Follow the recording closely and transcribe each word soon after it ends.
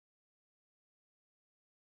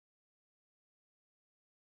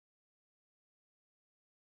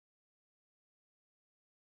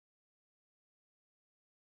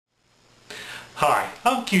Hi,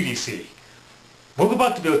 I'm QDC. What we're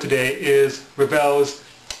about to build today is Revell's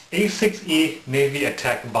A-6E Navy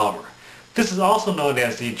Attack Bomber. This is also known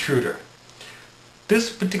as the Intruder.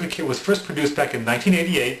 This particular kit was first produced back in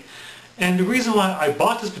 1988, and the reason why I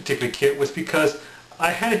bought this particular kit was because I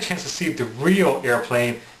had a chance to see the real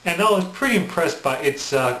airplane, and I was pretty impressed by its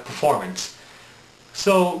performance.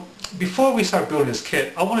 So before we start building this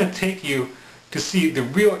kit, I want to take you to see the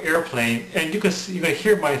real airplane, and you're going to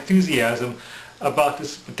hear my enthusiasm about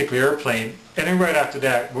this particular airplane, and then right after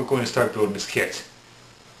that we're going to start building this kit.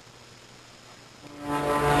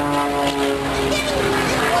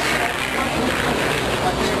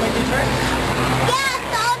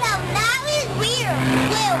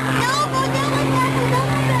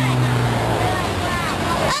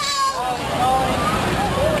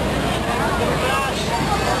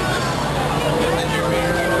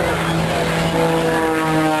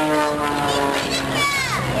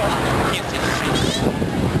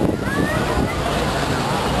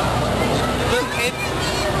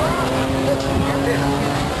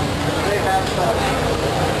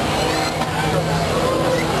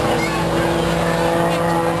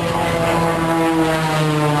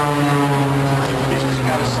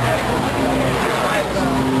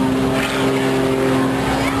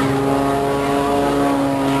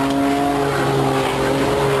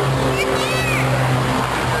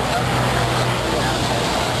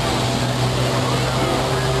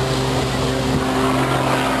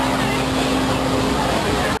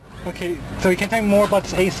 Okay, so you can tell me more about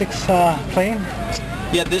this A-6 plane?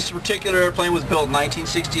 Yeah, this particular airplane was built in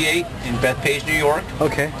 1968 in Bethpage, New York.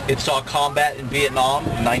 Okay. It saw combat in Vietnam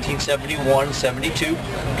in 1971-72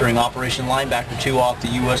 during Operation Linebacker 2 off the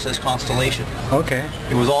USS Constellation. Okay.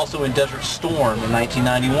 It was also in Desert Storm in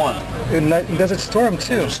 1991. In Desert Storm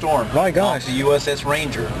too? Desert Storm. My gosh. Off the USS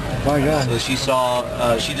Ranger. My gosh. So she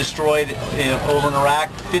saw, she destroyed over in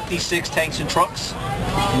Iraq 56 tanks and trucks,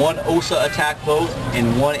 1 OSA attack boat,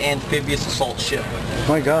 and 1 amphibious assault ship.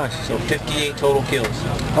 My gosh. So 58 total kills.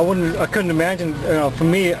 I couldn't imagine, for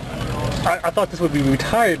me, I thought this would be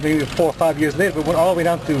retired maybe 4 or 5 years later, but went all the way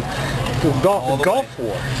down to Gulf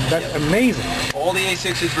War. That's amazing. All the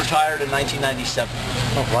A-6s retired in 1997.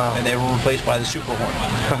 Oh wow. And they were replaced by the Super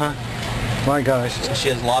Hornet. My gosh. So she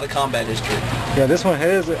has a lot of combat history. Yeah, this one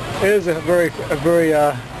is a very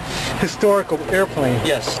historical airplane.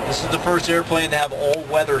 Yes, this is the first airplane to have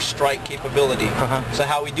all-weather strike capability. So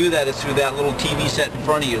how we do that is through that little TV set in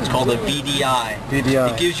front of you. It's called a VDI.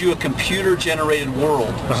 VDI. It gives you a computer-generated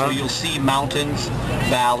world. So you'll see mountains,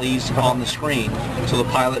 valleys on the screen. So the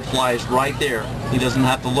pilot flies right there. He doesn't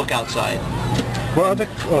have to look outside.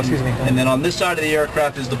 Excuse me. And then on this side of the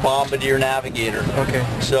aircraft is the Bombardier Navigator. Okay.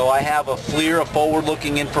 So I have a FLIR, a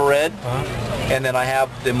forward-looking infrared, and then I have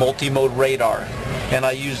the multi-mode radar. And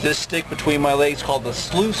I use this stick between my legs called the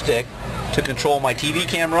slew stick to control my TV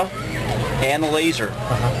camera and the laser.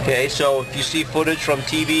 Okay, so if you see footage from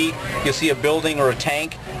TV, you'll see a building or a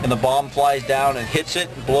tank, and the bomb flies down and hits it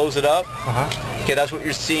and blows it up. Okay, that's what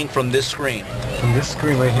you're seeing from this screen. From this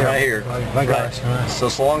screen right here? Right here. My gosh. Right. So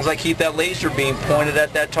as long as I keep that laser beam pointed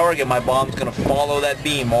at that target, my bomb's going to follow that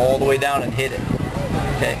beam all the way down and hit it.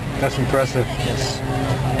 Okay. That's impressive. Yes.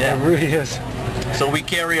 Yeah. It really is. So we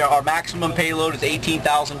carry, our maximum payload is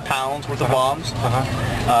 18,000 pounds worth of bombs.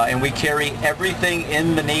 And we carry everything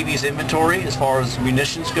in the Navy's inventory as far as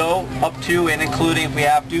munitions go, up to and including, if we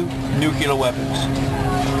have to, nuclear weapons.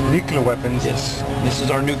 Nuclear weapons? Yes. This is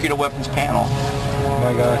our nuclear weapons panel. Oh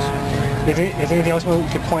my gosh. Is there anything else you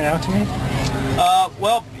could point out to me?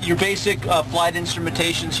 Well, your basic flight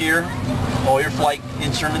instrumentation's here. All your flight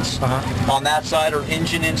instruments. On that side are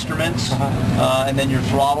engine instruments, and then your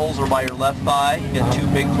throttles are by your left thigh. You got 2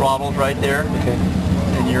 big throttles right there. Okay.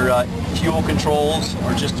 And your fuel controls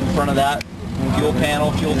are just in front of that. Fuel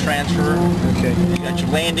panel, fuel transfer. Okay. You got your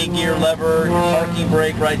landing gear lever, your parking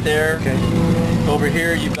brake right there. Okay. Over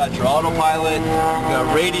here you've got your autopilot, you've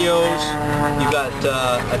got radios, you've got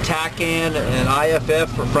a TACAN and IFF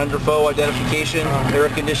for friend or foe identification, air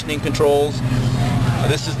conditioning controls.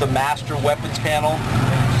 This is the master weapons panel.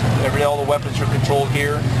 All the weapons are controlled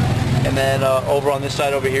here. And then over on this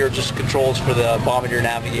side over here, just controls for the Bombardier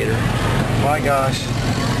Navigator. My gosh.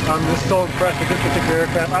 I'm just so impressed with this particular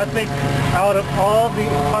aircraft. I think out of all the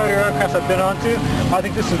fighter aircrafts I've been onto, I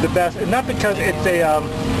think this is the best. And not because it's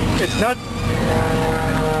not,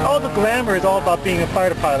 all the glamour is all about being a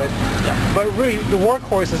fighter pilot. But really, the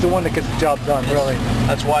workhorse is the one that gets the job done, really.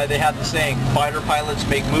 That's why they have the saying, fighter pilots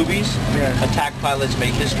make movies, attack pilots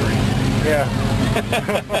make history. Yeah.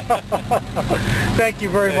 Thank you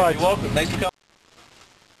very much. You're welcome. Thanks for coming.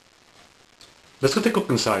 Let's go take a look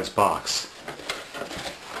inside this box.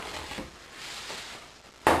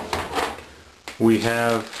 we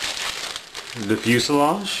have the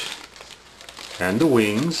fuselage and the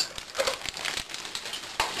wings,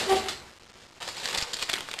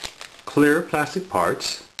 clear plastic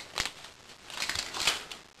parts,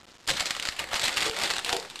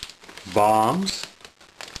 bombs,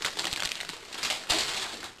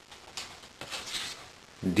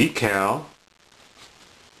 decal,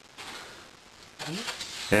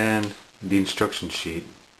 and the instruction sheet.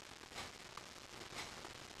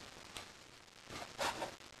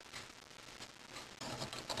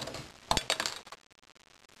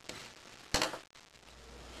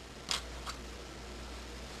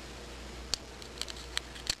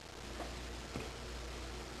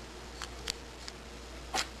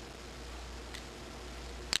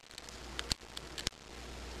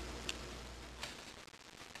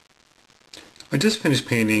 I just finished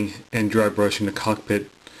painting and dry brushing the cockpit.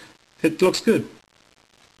 It looks good.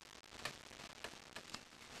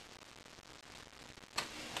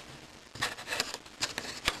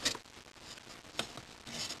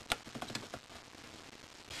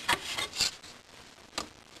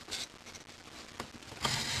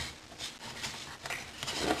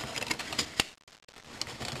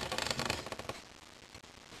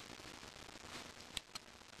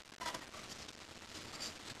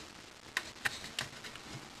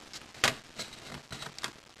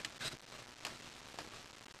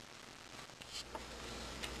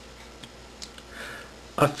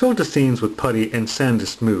 I filled the seams with putty and sanded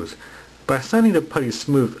smooth. By sanding the putty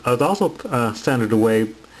smooth, I've also sanded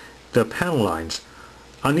away the panel lines.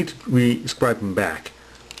 I need to re-scribe them back.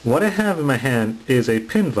 What I have in my hand is a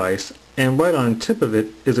pin vise, and right on the tip of it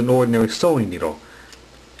is an ordinary sewing needle.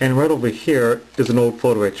 And right over here is an old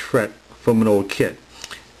photo etch fret from an old kit.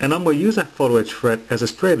 And I'm going to use that photo etch fret as a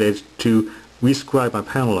straight edge to re-scribe my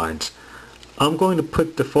panel lines. I'm going to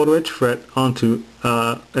put the photo etch fret onto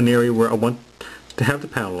an area where I want to have the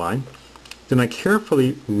panel line. Then I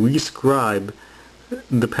carefully rescribe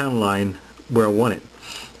the panel line where I want it.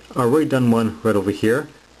 I've already done one right over here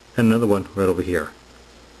and another one right over here.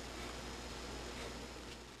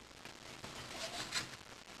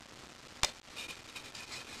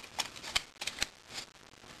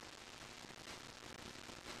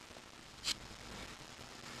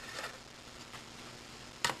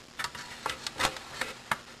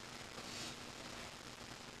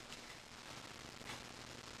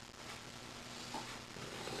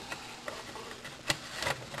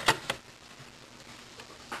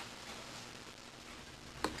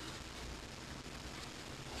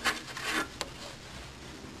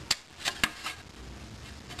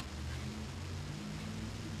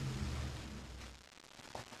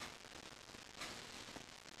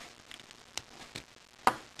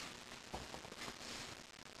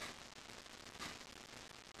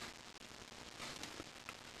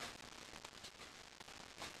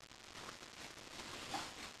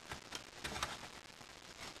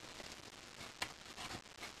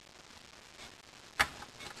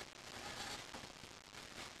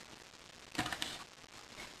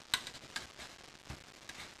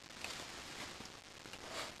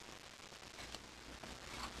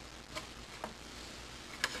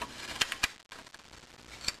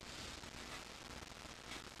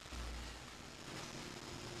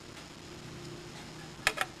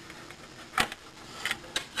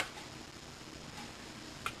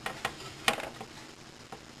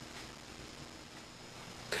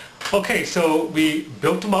 Okay, so we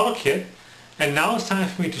built the model kit, and now it's time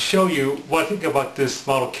for me to show you what I think about this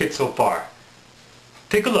model kit so far.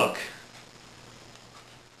 Take a look.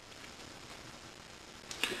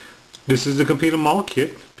 This is the completed model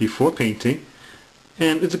kit before painting,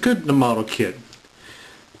 and it's a good model kit.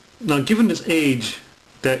 Now, given its age,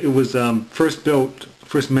 that it was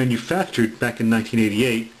first manufactured back in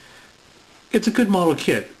 1988, it's a good model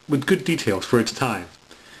kit with good details for its time.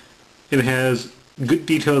 It has good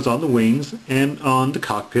details on the wings and on the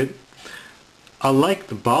cockpit. I like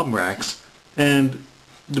the bomb racks, and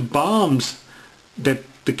the bombs that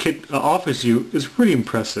the kit offers you is pretty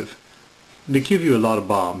impressive. They give you a lot of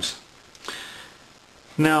bombs.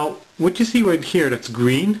 Now, what you see right here that's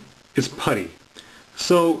green is putty.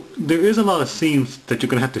 So there is a lot of seams that you're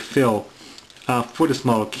going to have to fill for this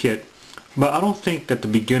model kit, but I don't think that the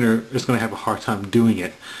beginner is going to have a hard time doing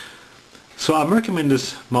it. So I recommend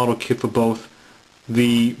this model kit for both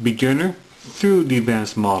the beginner through the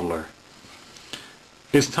advanced modeler.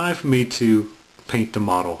 It's time for me to paint the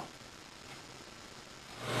model.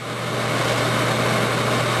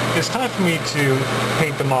 It's time for me to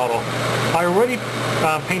paint the model. I already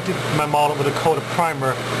painted my model with a coat of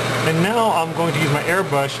primer And now I'm going to use my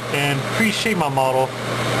airbrush and pre-shape my model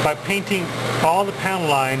by painting all the panel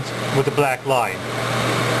lines with a black line.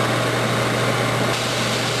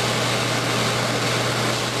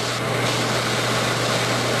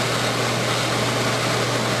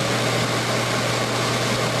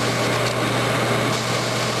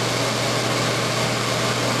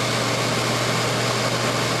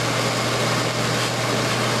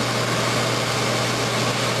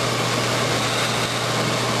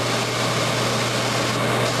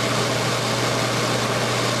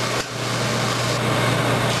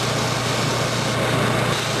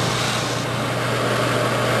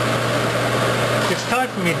 It's time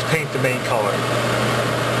for me to paint the main color.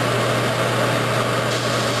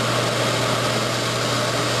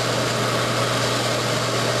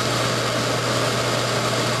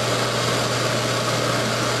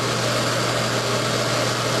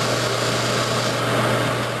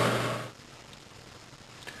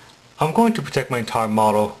 I'm going to protect my entire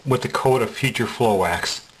model with a coat of Future Floor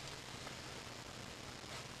Wax.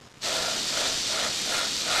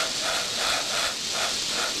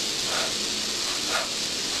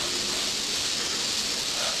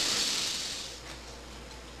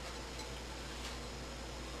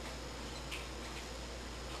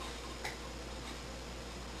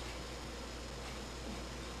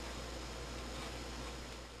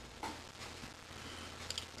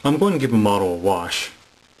 I'm going to give the model a wash.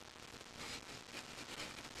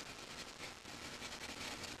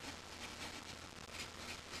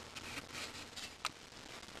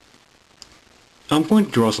 I'm going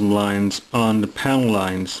to draw some lines on the panel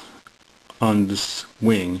lines on this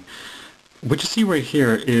wing. What you see right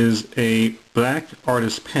here is a black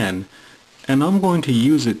artist pen, and I'm going to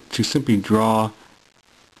use it to simply draw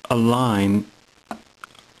a line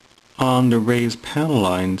on the raised panel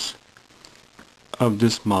lines of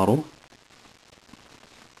this model.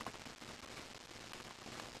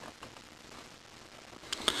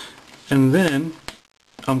 And then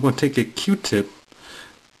I'm going to take a Q-tip,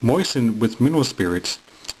 moisten with mineral spirits,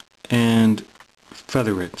 and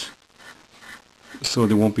feather it so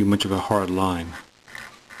there won't be much of a hard line.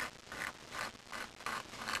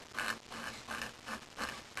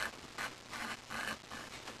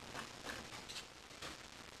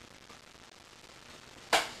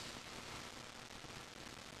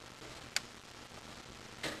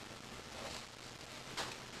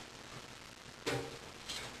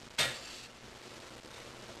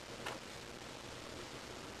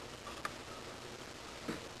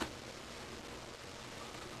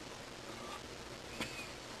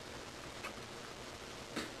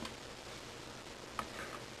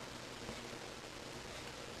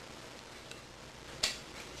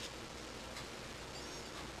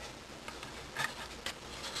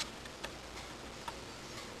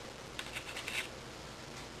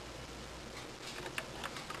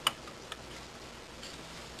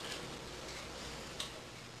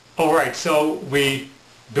 Alright, so we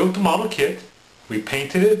built the model kit, we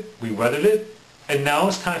painted it, we weathered it, and now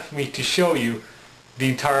it's time for me to show you the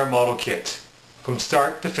entire model kit from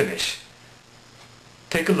start to finish.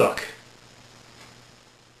 Take a look.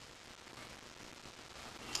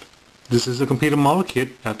 This is a completed model kit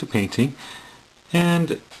after painting,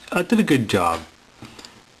 and I did a good job.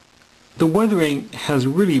 The weathering has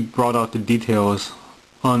really brought out the details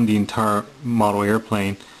on the entire model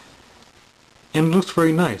airplane, and it looks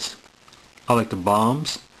very nice. I like the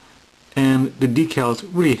bombs, and the decals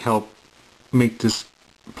really help make this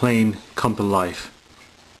plane come to life.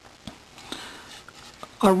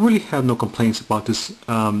 I really have no complaints about this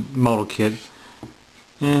model kit,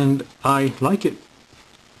 and I like it.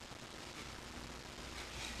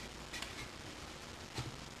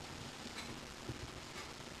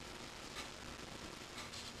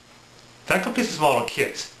 That completes this model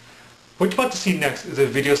kit. What you're about to see next is a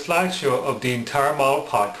video slideshow of the entire model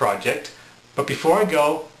pod project. But before I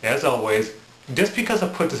go, as always, just because I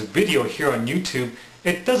put this video here on YouTube,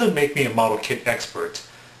 it doesn't make me a model kit expert.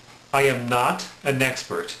 I am not an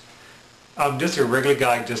expert. I'm just a regular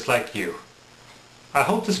guy just like you. I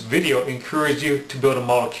hope this video encouraged you to build a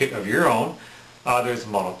model kit of your own, either as a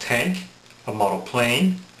model tank, a model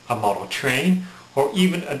plane, a model train, or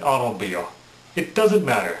even an automobile. It doesn't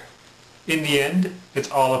matter. In the end,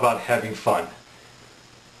 it's all about having fun.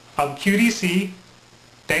 I'm QDC.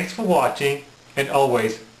 Thanks for watching, and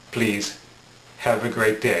always, please, have a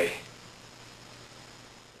great day.